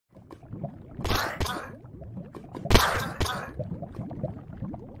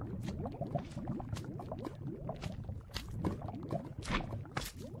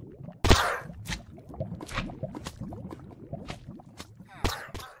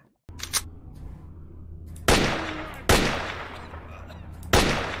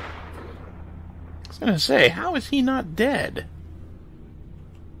gonna say, how is he not dead?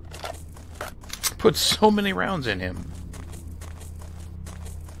 Put so many rounds in him.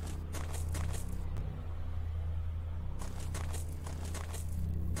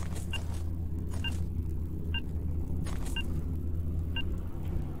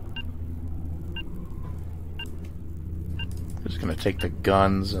 Just gonna take the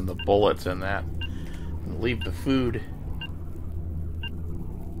guns and the bullets and that, and leave the food.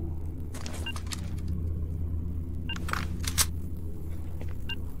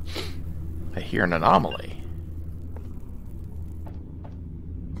 I hear an anomaly.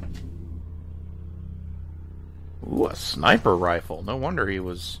 Ooh, a sniper rifle. No wonder he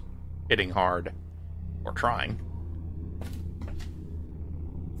was hitting hard. Or trying.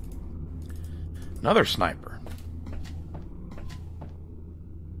 Another sniper.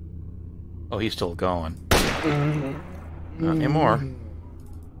 Oh, he's still going. Not anymore.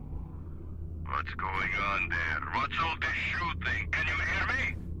 What's going on there? What's all this shooting? Can you hear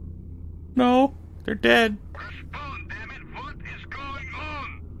me? No, they're dead. Respond, damn it! What is going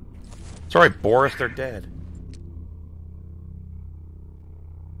on? Sorry, Boris, they're dead.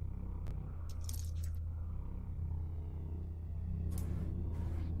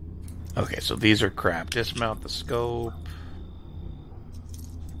 Okay, so these are crap. Dismount the scope.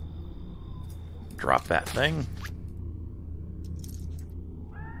 Drop that thing.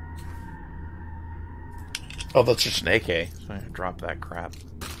 Oh, that's just an AK. So I drop that crap.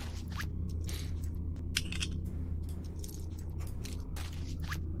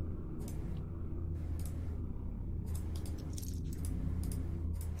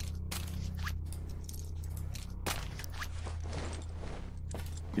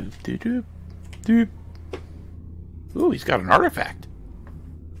 Doop, doop, doop, doop. Ooh, he's got an artifact.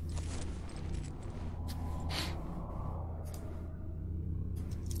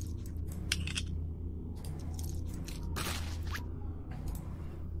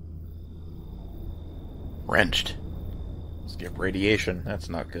 Wrenched. Skip radiation. That's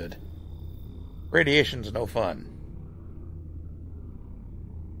not good. Radiation's no fun.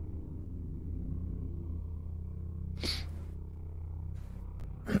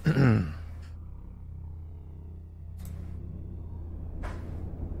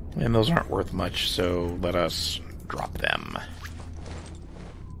 And those aren't worth much, so let us drop them.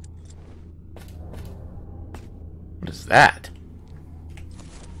 What is that?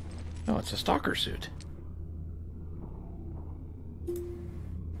 Oh, it's a stalker suit.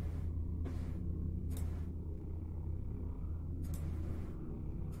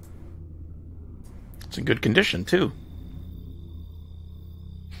 It's in good condition, too.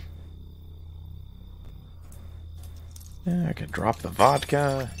 Yeah, I could drop the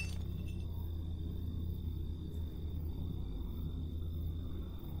vodka.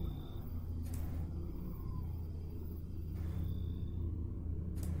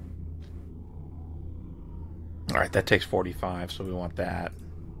 Alright, that takes 45, so we want that.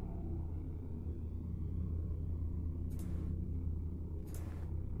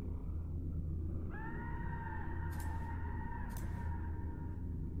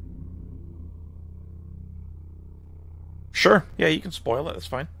 Sure, yeah, you can spoil it, that's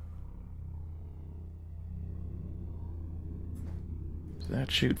fine. Does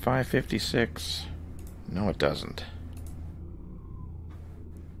that shoot 556? No, it doesn't.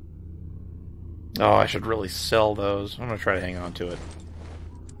 Oh, I should really sell those. I'm going to try to hang on to it.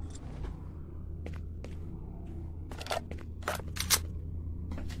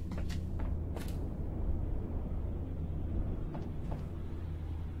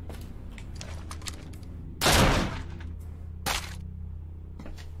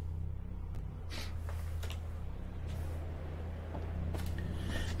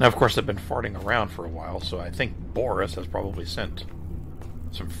 Now, of course, I've been farting around for a while, so I think Boris has probably sent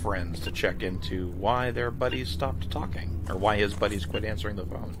some friends to check into why their buddies stopped talking, or why his buddies quit answering the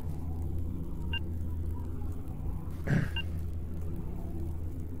phone.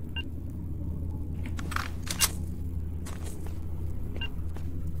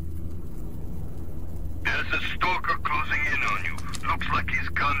 There's a stalker closing in on you. Looks like he's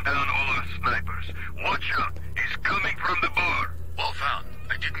gunned down all our snipers. Watch out. He's coming from the bar. Well found.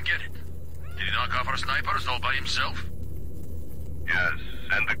 I didn't get it. Did he knock off our snipers all by himself? Yes,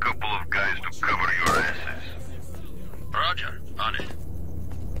 send a couple of guys to cover your asses. Roger. On it.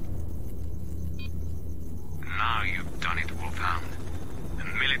 Now you've done it, Wolfhound. The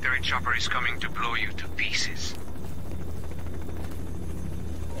military chopper is coming to blow you to pieces.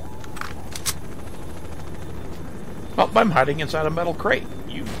 Well, I'm hiding inside a metal crate.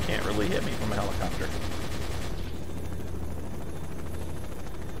 You can't really hit me from a helicopter.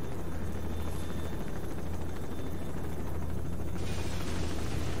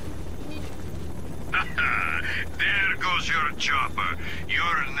 chopper.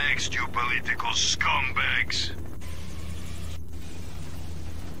 You're next, you political scumbags.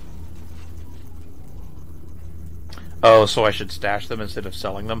 Oh, so I should stash them instead of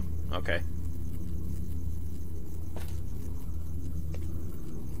selling them? Okay.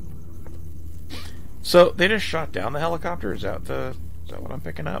 So, they just shot down the helicopter? Is that what I'm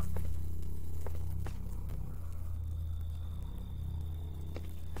picking up?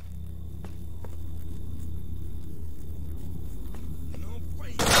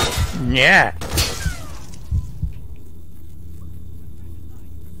 Yeah.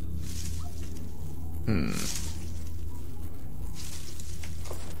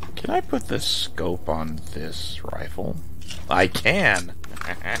 Can I put the scope on this rifle? I can!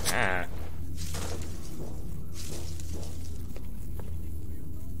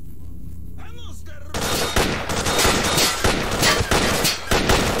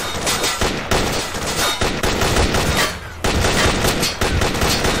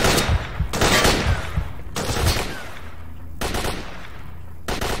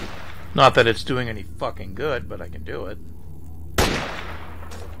 Not that it's doing any fucking good, but I can do it.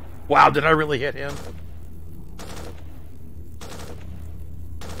 Wow, did I really hit him?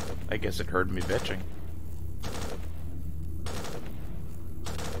 I guess it heard me bitching.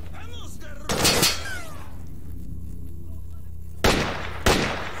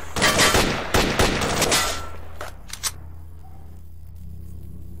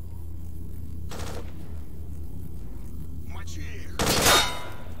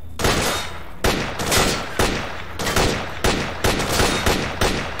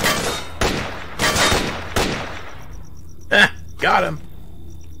 Got him.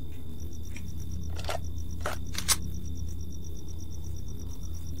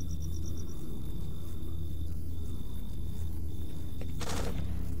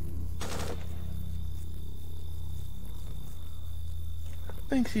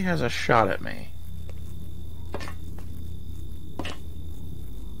 Thinks he has a shot at me.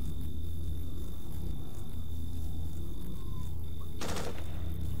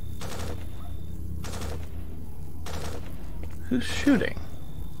 Who's shooting?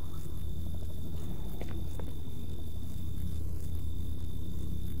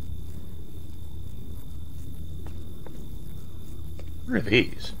 What are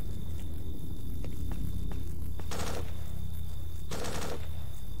these?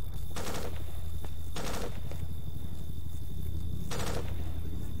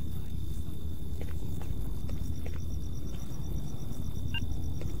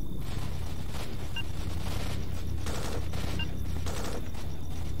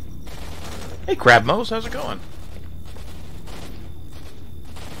 Hey, Crabmose, how's it going?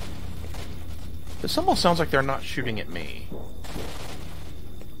 This almost sounds like they're not shooting at me.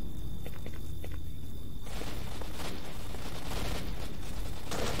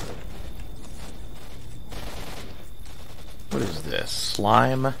 What is this?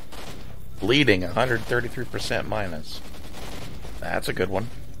 Slime? Bleeding, 133% minus. That's a good one.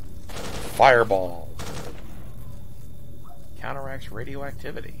 Fireball. Counteracts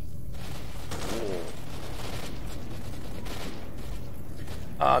radioactivity.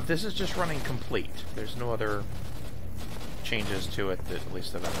 This is just running complete. There's no other changes to it, that, at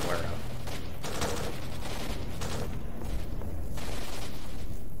least that I'm aware of.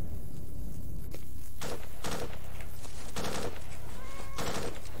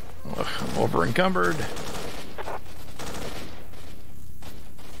 Ugh, I'm over encumbered.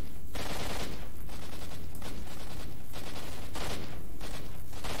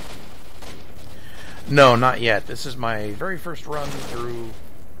 No, not yet. This is my very first run through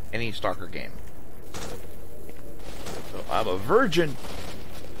any Stalker game. So I'm a virgin.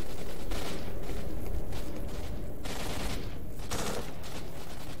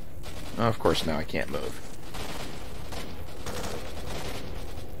 Oh, of course, now I can't move.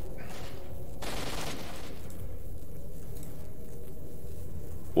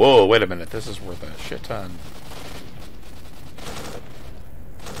 Whoa, wait a minute. This is worth a shit ton.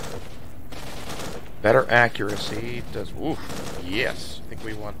 Better accuracy. Does... Oof. Yes. I think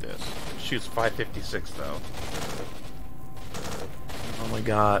we want this. It shoots 556, though. I've only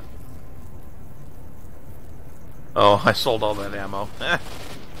got... Oh, I sold all that ammo.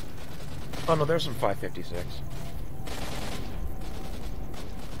 Oh, no, there's some 556.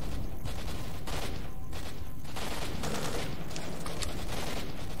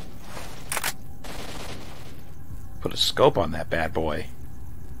 Put a scope on that bad boy.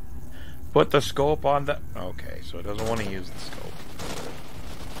 Put the scope on the... Okay, so it doesn't want to use the scope.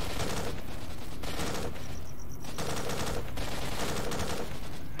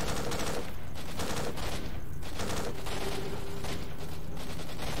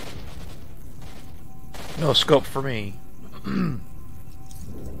 No scope for me.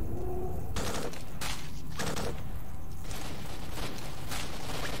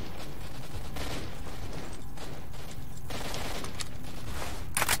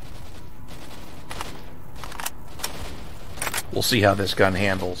 We'll see how this gun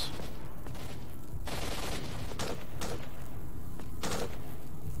handles.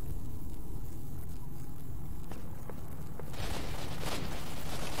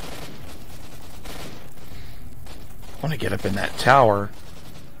 I want to get up in that tower.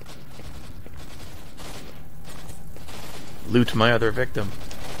 Loot my other victim.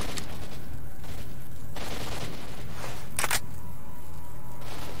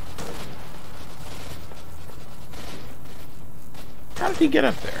 How did he get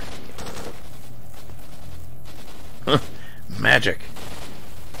up there? Magic.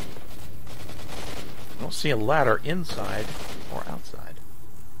 I don't see a ladder inside or outside.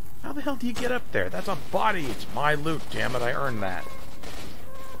 How the hell do you get up there? That's a body. It's my loot. Damn it, I earned that.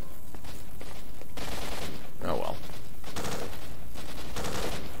 Oh well.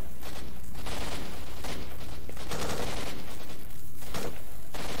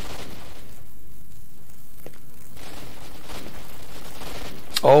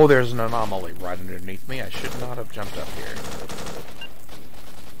 Oh, there's an anomaly right underneath me. I should not have jumped up here.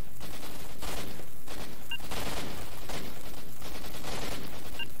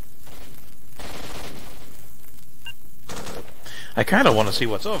 I kind of want to see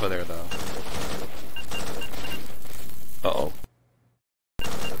what's over there, though. Uh-oh.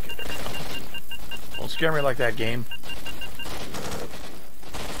 Okay, there we go. Don't scare me like that, game.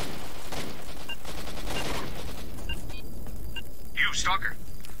 You, Stalker.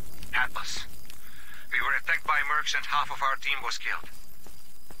 Help us. We were attacked by mercs and half of our team was killed.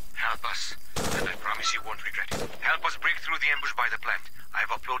 Help us, and I promise you won't regret it. Help us break through the ambush by the plant. I've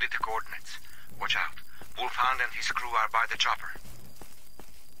uploaded the coordinates. Watch out. Wolfhound and his crew are by the chopper.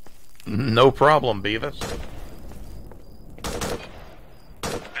 No problem, Beavis.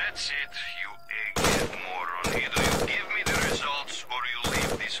 That's it, you egghead moron. Either you give me the results or you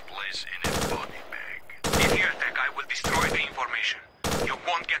leave this place in a body bag. If you attack, I will destroy the information. You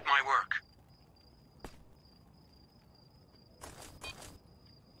won't get my work.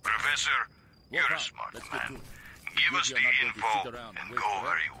 Professor, you're a smart man. Give us the info and go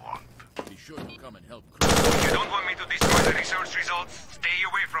where you want. Be sure to come and help. You don't want me to destroy the research results? Stay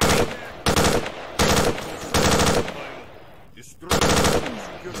away from me. Destroy the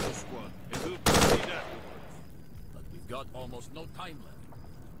security squad, and we'll proceed afterwards. But we've got almost no time left.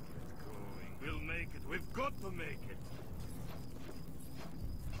 We'll make it. We've got to make it.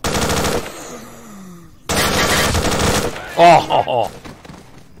 Oh!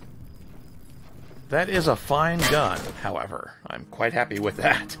 That is a fine gun, however. I'm quite happy with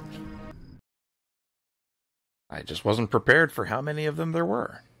that. I just wasn't prepared for how many of them there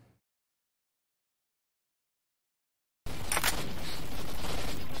were.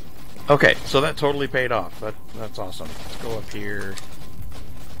 Okay, so that totally paid off. That's awesome. Let's go up here.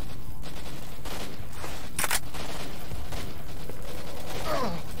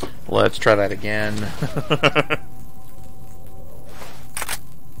 Let's try that again.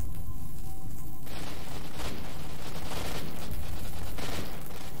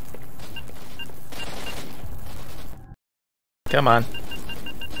 Come on.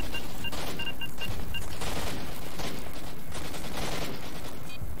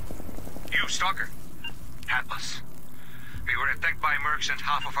 You, Stalker. Help us. We were attacked by mercs and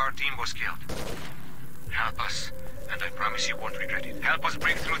half of our team was killed. Help us, and I promise you won't regret it. Help us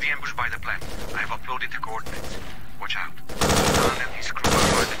break through the ambush by the plant. I've uploaded the coordinates. Watch out. Khan and his crew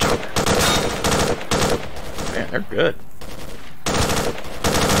are by the chopper. Man, they're good.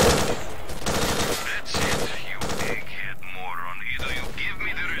 That's it, you egghead moron. Either you give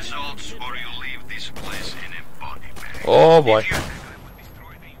me the results or you leave this place in a body bag. Oh boy. If you attack, I will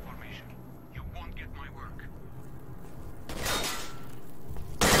destroy the information. You won't get my work.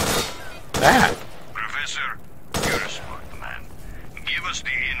 That. Professor, you're a smart man. Give us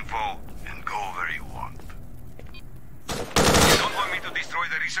the info and go where you want. You don't want me to destroy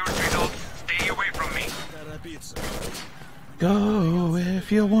the research results? Stay away from me. Go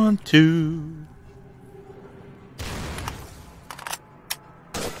if you want to.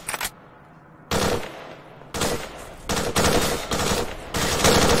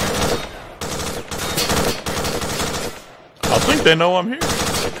 I think they know I'm here.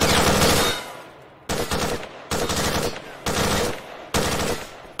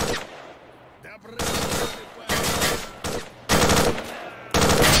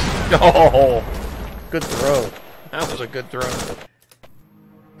 Oh, good throw. That was a good throw.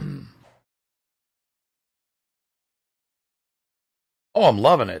 Oh, I'm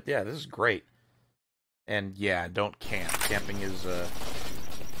loving it. Yeah, this is great. And yeah, don't camp. Camping is, yeah,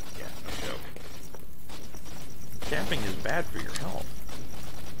 no joke. Camping is bad for your health.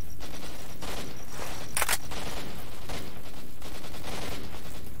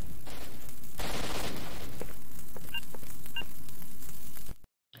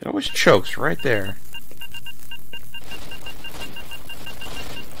 It always chokes right there.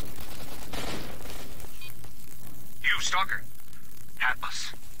 You, Stalker. Help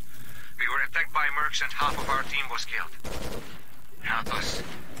us. We were attacked by mercs and half of our team was killed. Help us,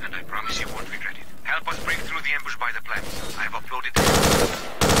 and I promise you won't regret it. Help us break through the ambush by the plant. I have uploaded the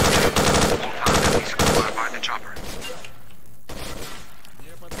hold on at least by the chopper.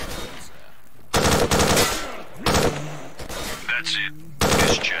 That's it.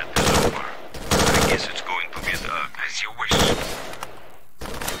 This chat is over. I guess it's going to be As you wish.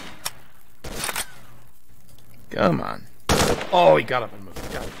 Come on. Oh, he got up and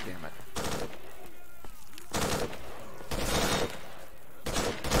moved. God damn it.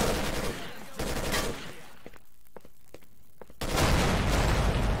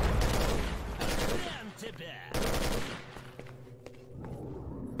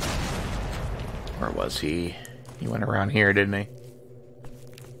 Where was he? He went around here, didn't he?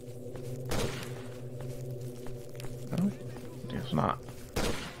 No, it's not.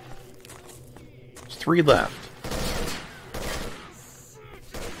 There's 3 left.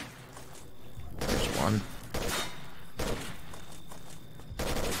 There's one.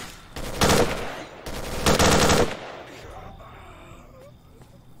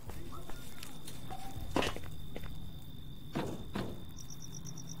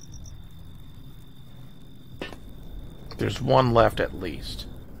 There's 1 left at least.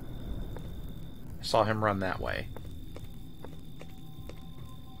 I saw him run that way.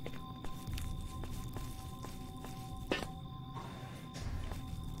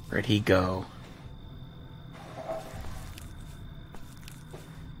 Where'd he go?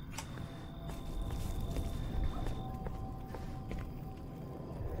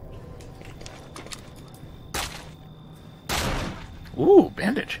 Ooh,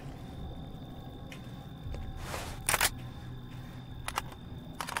 bandage.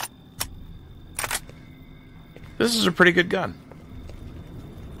 This is a pretty good gun.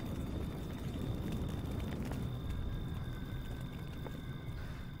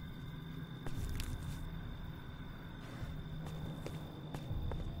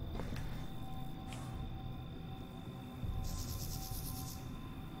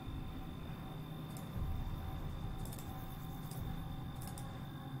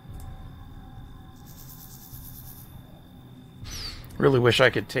 Really wish I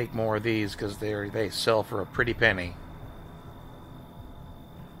could take more of these because they sell for a pretty penny.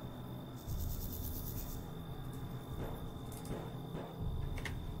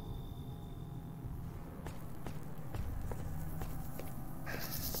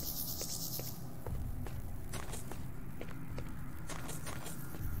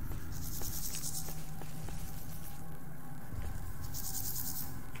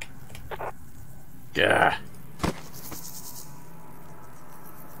 Yeah.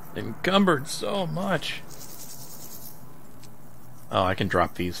 Encumbered so much. Oh, I can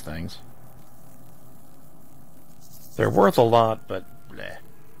drop these things. They're worth a lot, but bleh.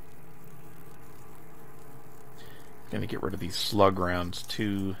 Gonna get rid of these slug rounds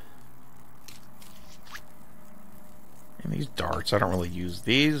too. And these darts, I don't really use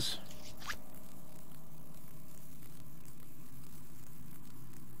these.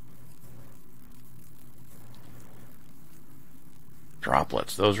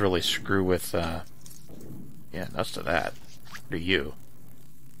 Droplets, those really screw with, yeah, nuts to that. To you.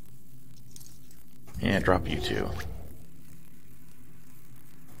 Yeah, drop you too.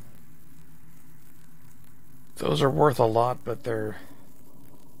 Those are worth a lot, but they're...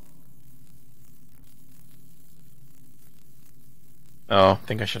 Oh,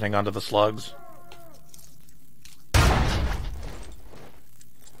 think I should hang on to the slugs?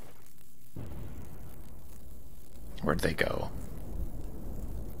 Where'd they go?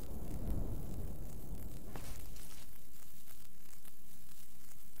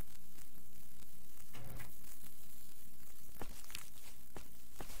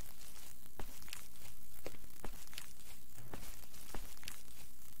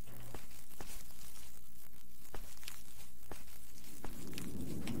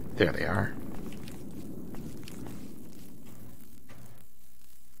 There they are.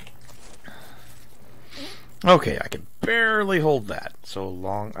 Okay, I can barely hold that. So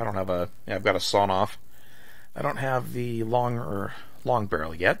long. I don't have a. Yeah, I've got a sawn off. I don't have the long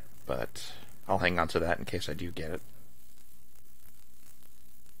barrel yet, but I'll hang on to that in case I do get it.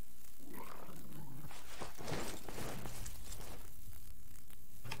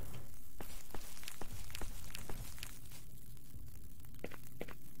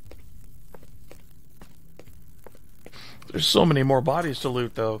 There's so many more bodies to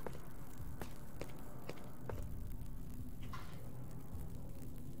loot, though.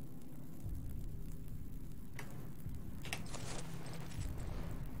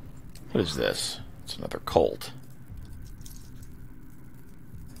 What is this? It's another cult.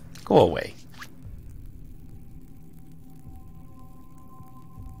 Go away.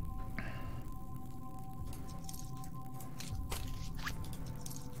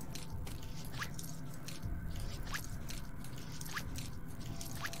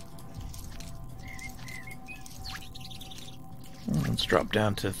 Let's drop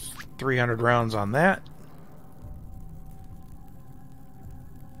down to 300 rounds on that.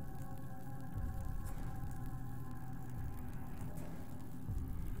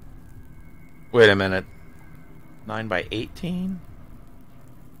 Wait a minute. 9 by 18?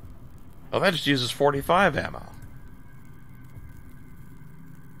 Oh, that just uses 45 ammo.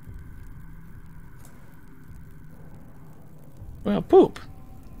 Well, poop.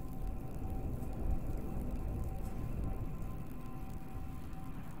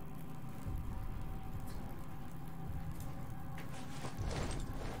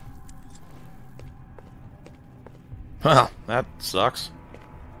 Well, that sucks.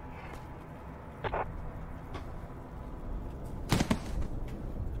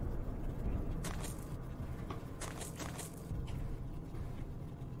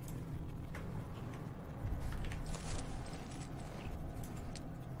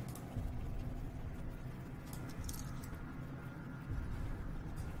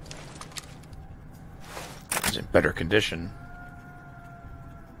 It's in better condition.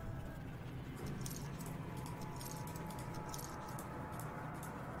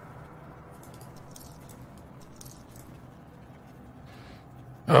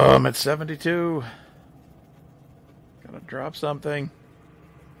 Oh, I'm at 72. Gotta drop something.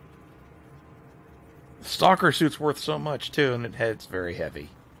 The stalker suit's worth so much, too, and it's very heavy.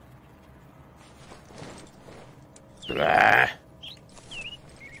 Ah.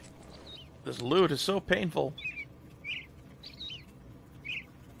 This loot is so painful.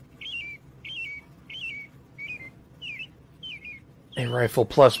 A rifle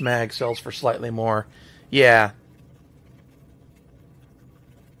plus mag sells for slightly more. Yeah.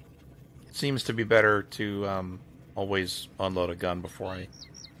 It seems to be better to always unload a gun before I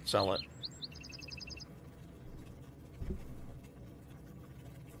sell it.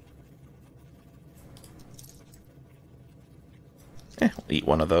 We'll eat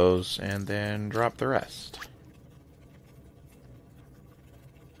one of those and then drop the rest.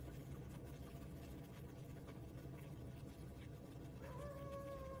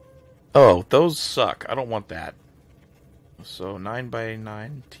 Oh, those suck. I don't want that. So 9 by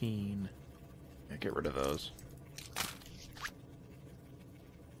 19. Yeah, get rid of those.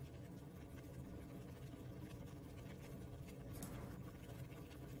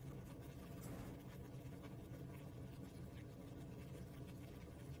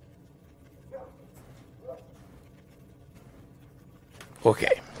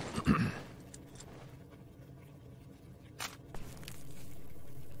 Okay.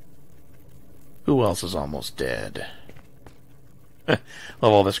 Who else is almost dead? Love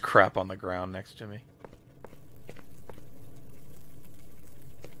all this crap on the ground next to me.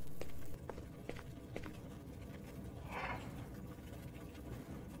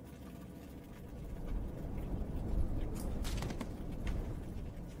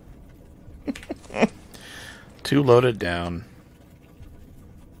 Two loaded down.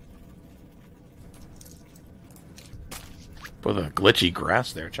 With a glitchy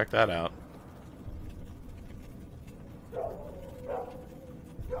grass there. Check that out.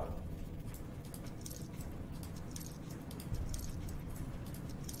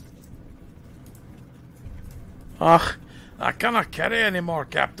 Ugh, I cannot carry anymore,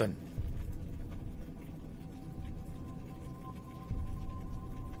 Captain.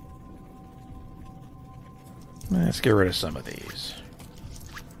 Let's get rid of some of these.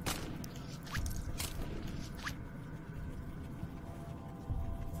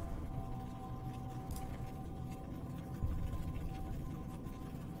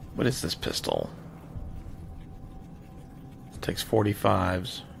 What is this pistol? It takes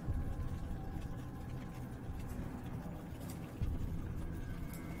 45s.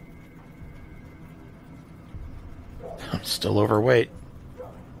 I'm still overweight.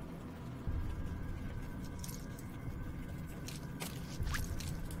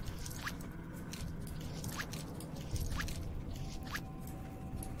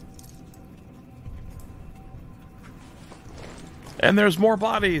 And there's more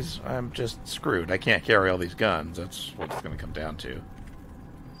bodies. I'm just screwed. I can't carry all these guns. That's what it's going to come down to.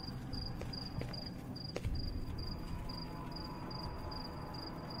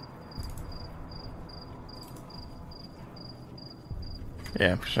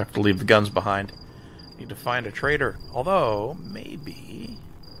 Yeah, just have to leave the guns behind. Need to find a trader. Although, maybe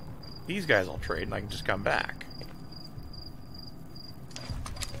these guys will trade and I can just come back.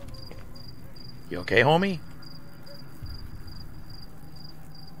 You okay, homie?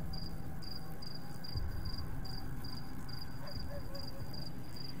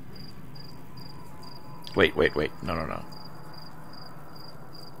 Wait. No.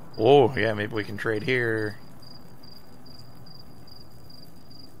 Oh, yeah, maybe we can trade here.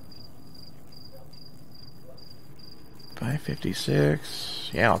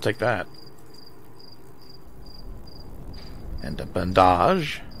 $5.56. Yeah, I'll take that. And a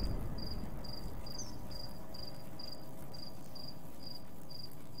bandage.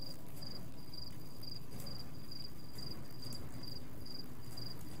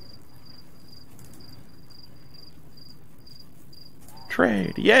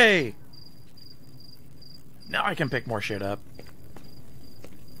 Trade. Yay! Now I can pick more shit up.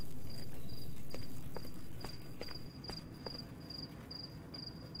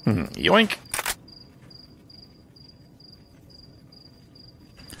 Yoink!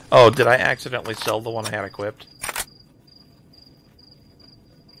 Oh, did I accidentally sell the one I had equipped?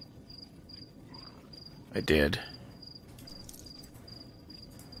 I did.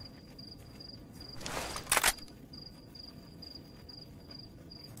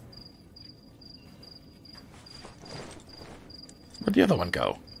 Where'd the other one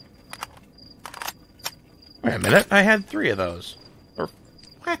go? Wait a minute, I had 3 of those. Or,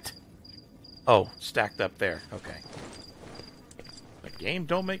 what? Oh, stacked up there. Okay. The game,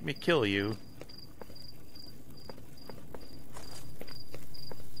 don't make me kill you.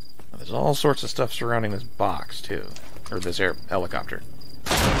 Well, there's all sorts of stuff surrounding this box, too. Or this helicopter.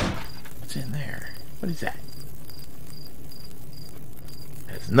 What's in there? What is that?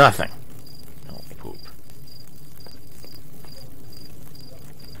 It's nothing. Oh, poop.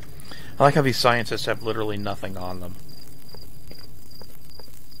 I like how these scientists have literally nothing on them.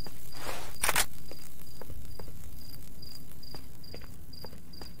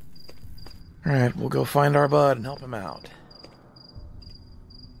 Alright, we'll go find our bud and help him out.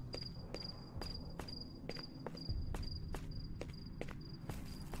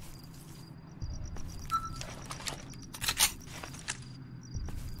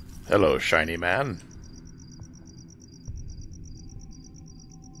 Hello, shiny man.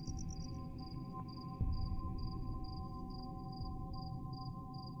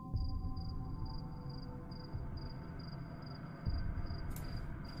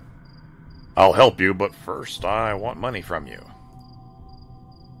 I'll help you, but first I want money from you.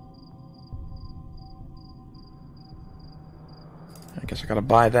 I guess I gotta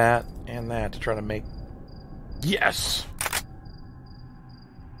buy that and that to try to make... Yes!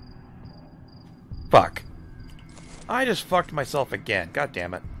 Fuck. I just fucked myself again. God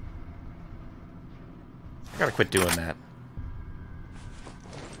damn it. I gotta quit doing that.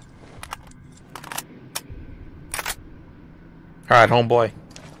 Alright, homeboy.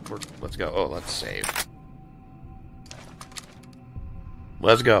 Let's go. Oh, let's save.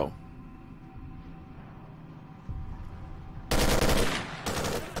 Let's go.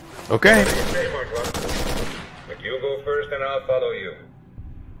 Okay. But you go first and I'll follow you.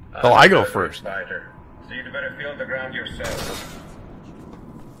 Oh, I go first. Fighter. So you'd better feel the ground yourself.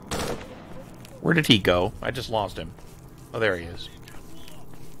 Where did he go? I just lost him. Oh, there he is.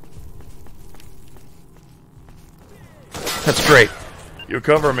 That's great. You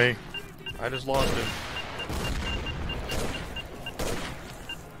cover me. I just lost him.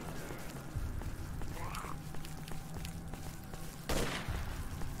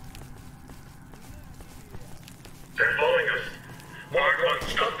 They're following us. Mark 1,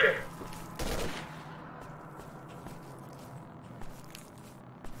 stop them.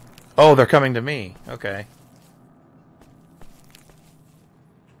 Oh, they're coming to me. Okay.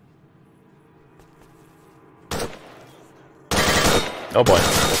 Oh boy.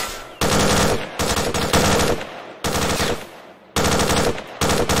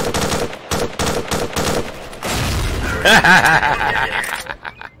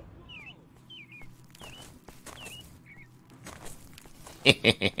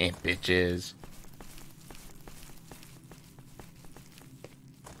 Bitches.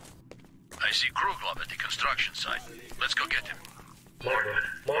 I see Kruglov at the construction site. Let's go get him. Mark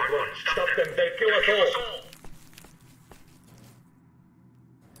 1, stop them. They'll kill us all.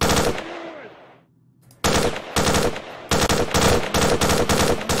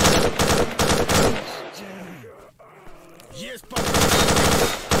 Yes, but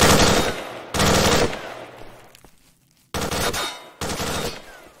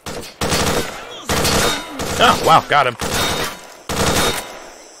Oh, wow, got him.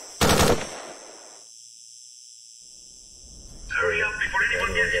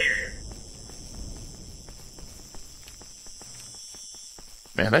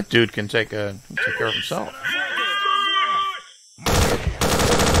 Man, that dude can take care of himself.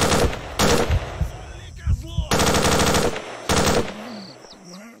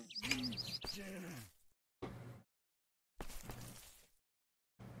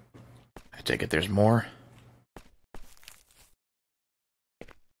 I take it there's more.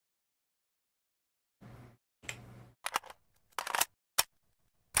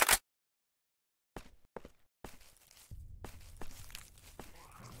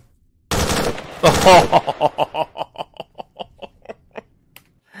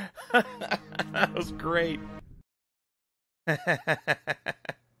 That was great.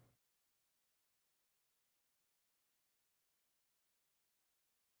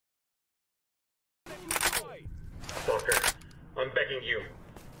 Stalker, I'm begging you.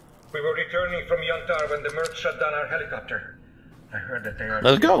 We were returning from Yontar when the Mercs shut down our helicopter. I heard that they are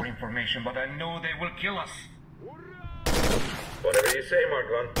Let's go. looking for information, but I know they will kill us. Whatever you say, Mark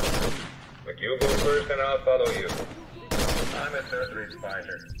One. But you go first and I'll follow you. I'm a third-rate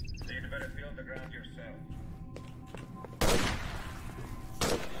fighter, so you'd better feel the ground yourself.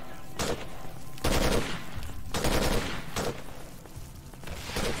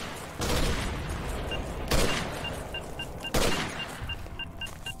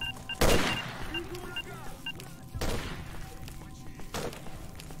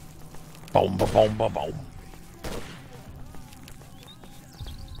 Boom, ba, boom, ba, boom.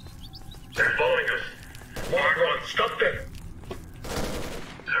 They're following us. Mark One, stop them!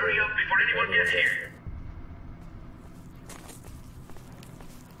 Hurry up before anyone gets here.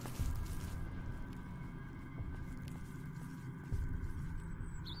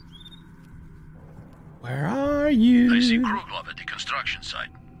 Where are you? I see Kruglov at the construction site.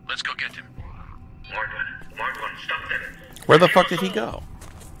 Let's go get him. Mark One, stop them. Where the fuck did he go?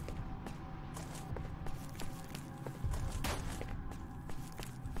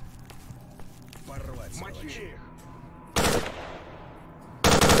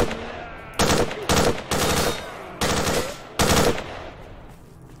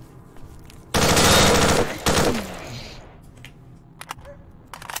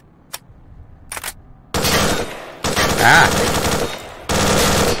 Ah!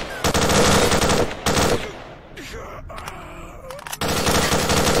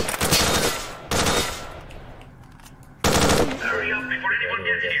 Hurry up before anyone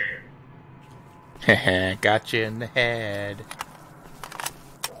gets here. Heh, got you in the head.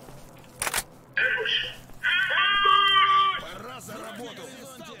 Ambush! Пора за работу,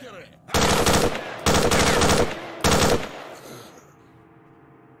 сталкеры!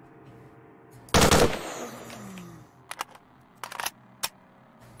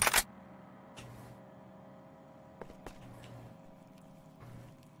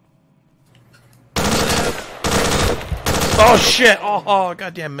 Oh shit! Oh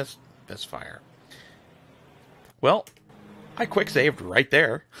goddamn misfire. Well, I quick saved right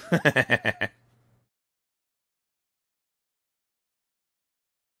there. Hurry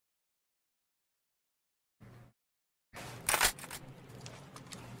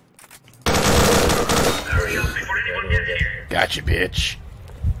up before anyone gets here. Gotcha, bitch.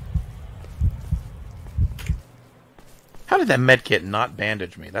 How did that medkit not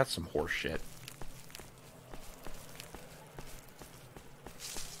bandage me? That's some horse shit.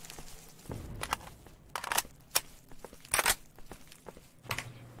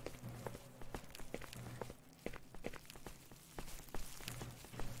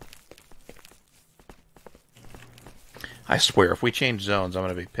 I swear, if we change zones, I'm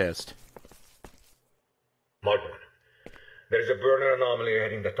gonna be pissed. Mark One, there is a burner anomaly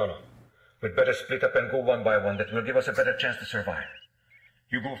heading the tunnel. We'd better split up and go one by one. That will give us a better chance to survive.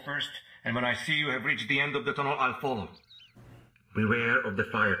 You go first, and when I see you have reached the end of the tunnel, I'll follow. Beware of the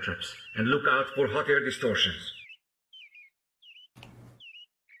fire traps, and look out for hot air distortions.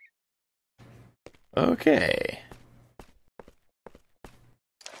 Okay.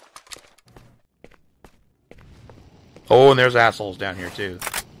 Oh, and there's assholes down here, too.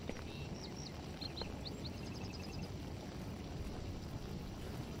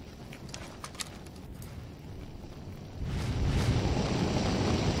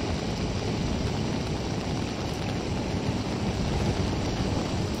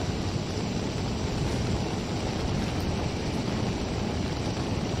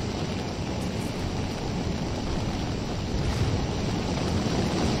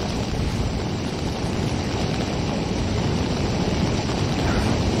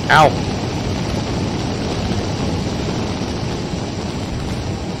 Ow!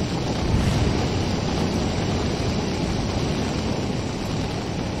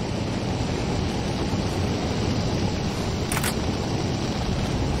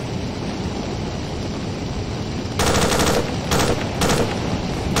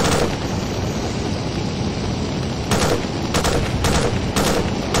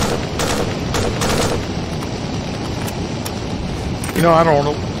 You know, I don't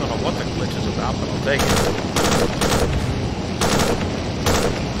know what the glitch is about, but I'll take it.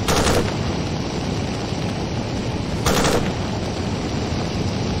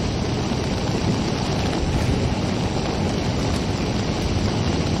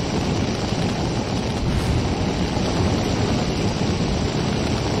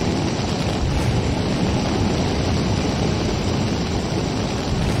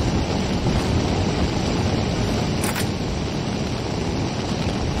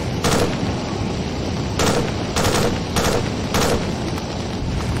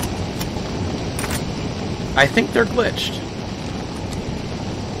 I think they're glitched.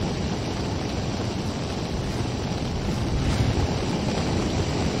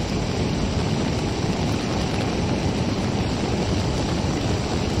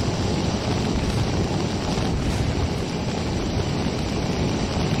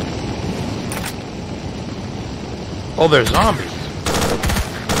 Oh, they're zombies.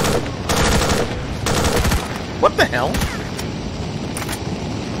 What the hell?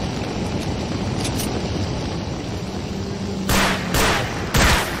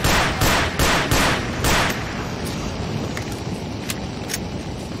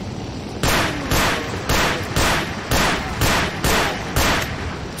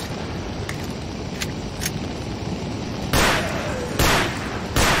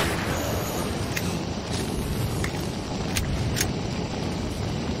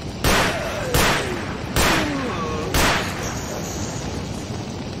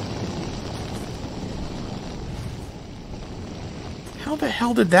 How the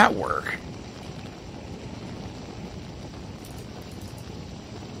hell did that work?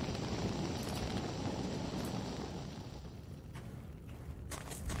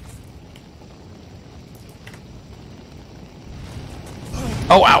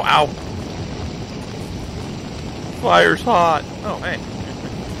 Oh, ow, ow! Fire's hot! Oh, hey.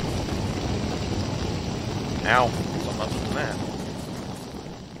 Ow. Something else than that.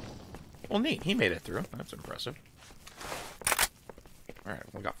 Well, neat. He made it through. That's impressive. Alright,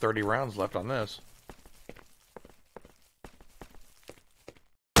 we got 30 rounds left on this.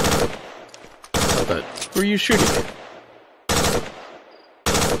 But who are you shooting at?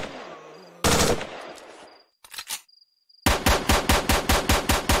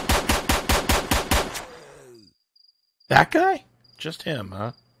 That guy? Just him,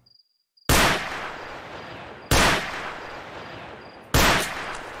 huh?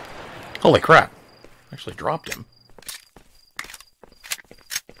 Holy crap. Actually dropped him.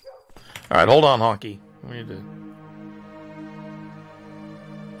 Alright, hold on, Honky. We need to...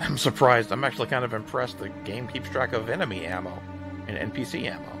 I'm surprised. I'm actually kind of impressed the game keeps track of enemy ammo and NPC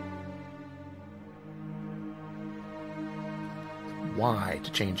ammo. Why?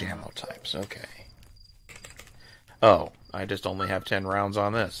 To change ammo types. Okay. Oh, I just only have 10 rounds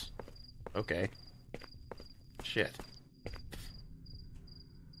on this. Okay. Shit.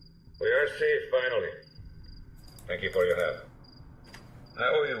 We are safe, finally. Thank you for your help. I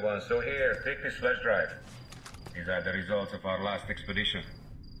owe you one, so here, take this flash drive. These are the results of our last expedition.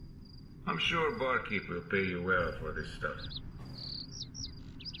 I'm sure Barkeep will pay you well for this stuff.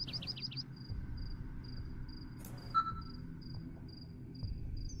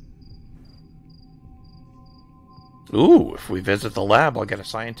 Ooh, if we visit the lab, I'll get a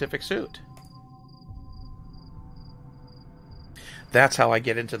scientific suit. That's how I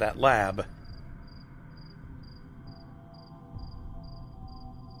get into that lab.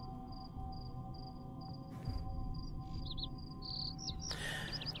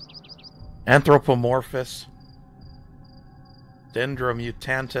 Anthropomorphus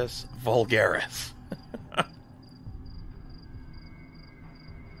Dendromutantus vulgaris.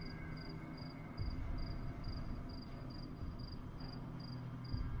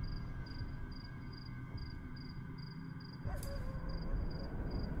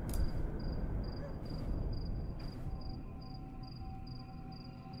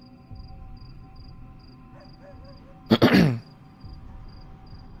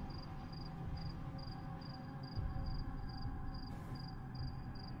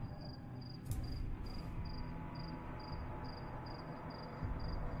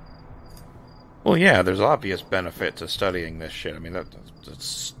 Well, yeah, there's obvious benefit to studying this shit. I mean, that's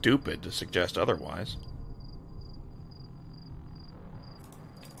stupid to suggest otherwise.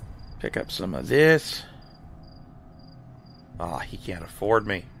 Pick up some of this. Ah, he can't afford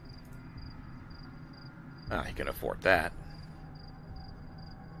me. Ah, he can afford that.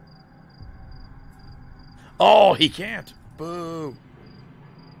 Oh, he can't. Boo.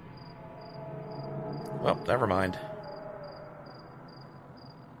 Well, never mind.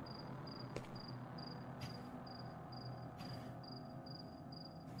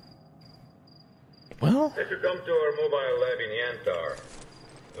 Well, If you come to our mobile lab in Yantar,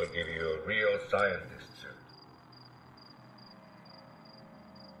 we'll give you a real scientist suit.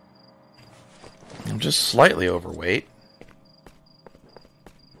 I'm just slightly overweight.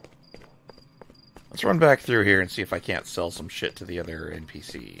 Let's run back through here and see if I can't sell some shit to the other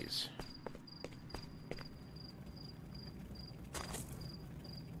NPCs.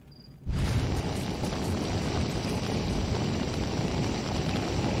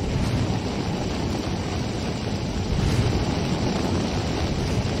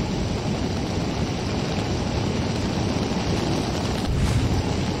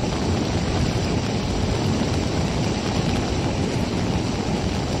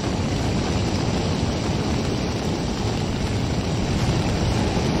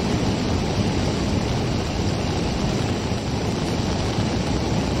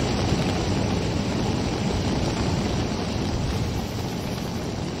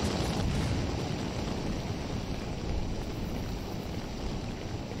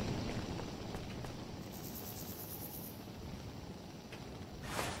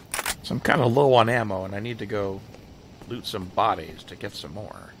 So I'm kind of low on ammo, and I need to go loot some bodies to get some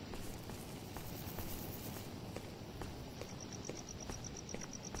more.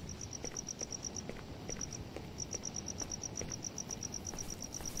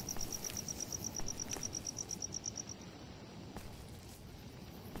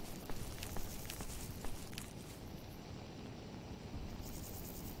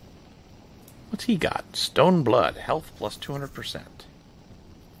 What's he got? Stone Blood. Health plus 200%.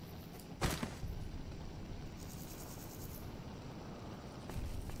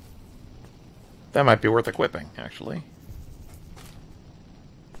 That might be worth equipping, actually.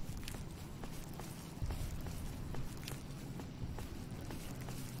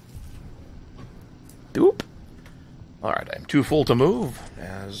 Doop. Alright, I'm too full to move,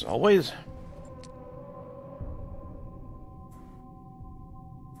 as always.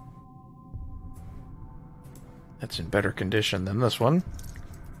 That's in better condition than this one.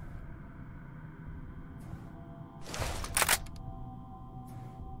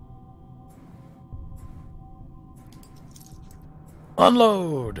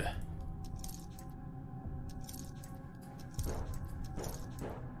 Unload!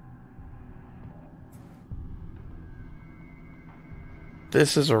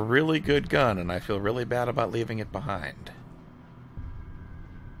 This is a really good gun, and I feel really bad about leaving it behind.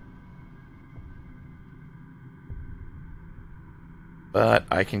 But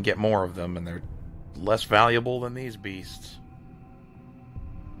I can get more of them, and they're less valuable than these beasts.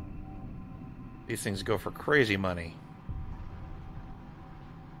 These things go for crazy money.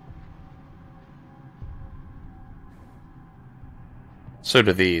 So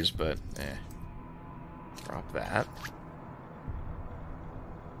do these, but drop that.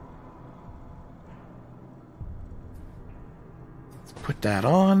 Let's put that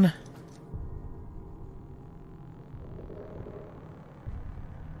on.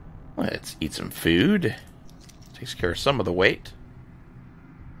 Let's eat some food. Takes care of some of the weight.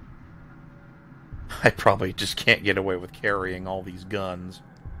 I probably just can't get away with carrying all these guns.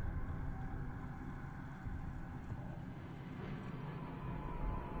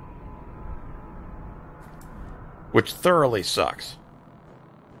 Which thoroughly sucks.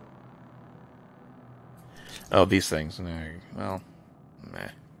 Oh, these things. Well, meh.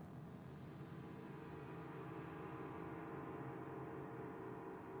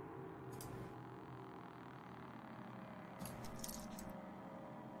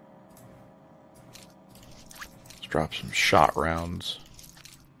 Let's drop some shot rounds.